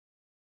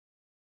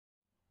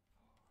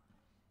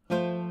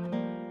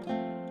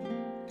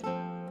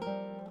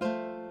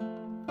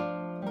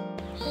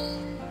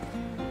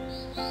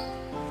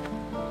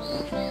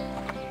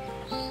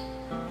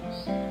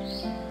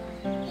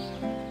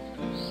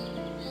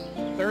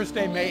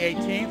Thursday, May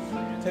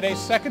 18th. Today's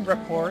second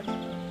report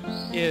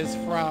is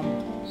from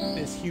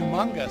this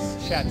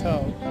humongous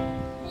chateau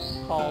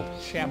called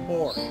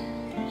Chambord.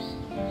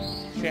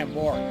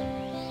 Chambord.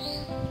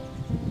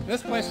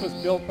 This place was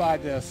built by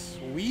this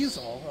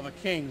weasel of a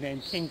king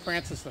named King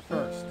Francis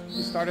I.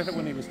 He started it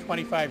when he was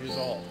 25 years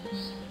old.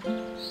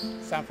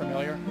 Sound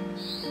familiar?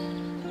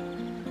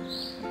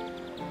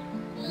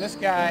 And this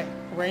guy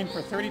reigned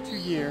for 32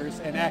 years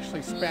and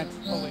actually spent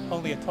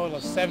only a total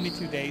of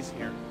 72 days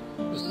here.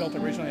 It was built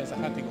originally as a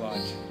hunting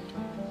lodge.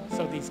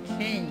 So these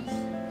kings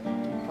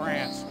in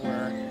France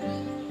were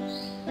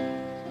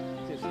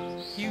just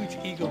huge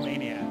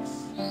egomaniacs,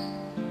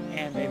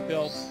 and they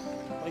built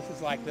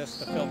places like this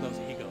to fill those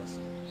egos.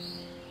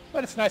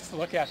 But it's nice to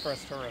look at for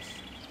us tourists.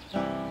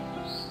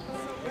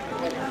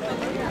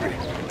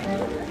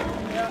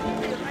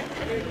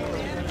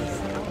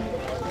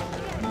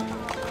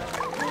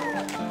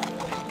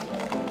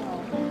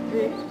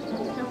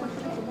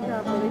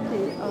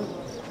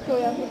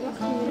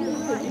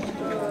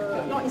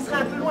 Non, il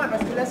serait un peu loin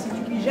parce que là, si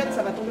tu lui jettes,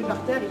 ça va tomber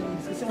par terre.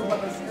 Parce que si on va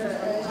passer.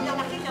 J'ai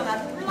remarqué qu'il y en a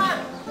plein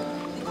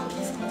des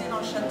coquilles sculptées dans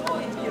le château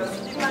et puis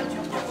sur des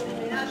peintures qui ont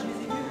des ménages, je les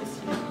ai vues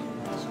aussi.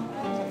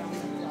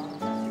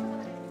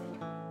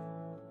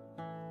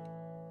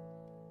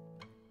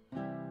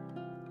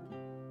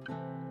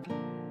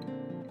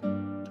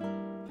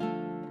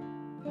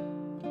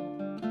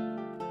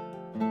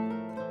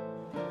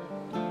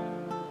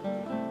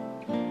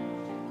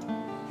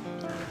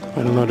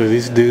 I don't know, do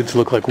these dudes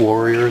look like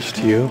warriors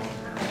to you?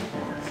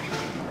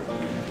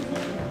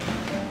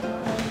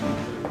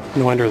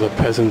 No wonder the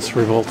peasants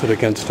revolted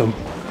against them.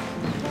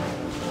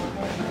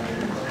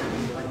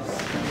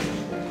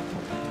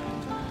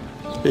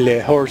 Les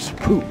horse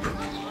poop.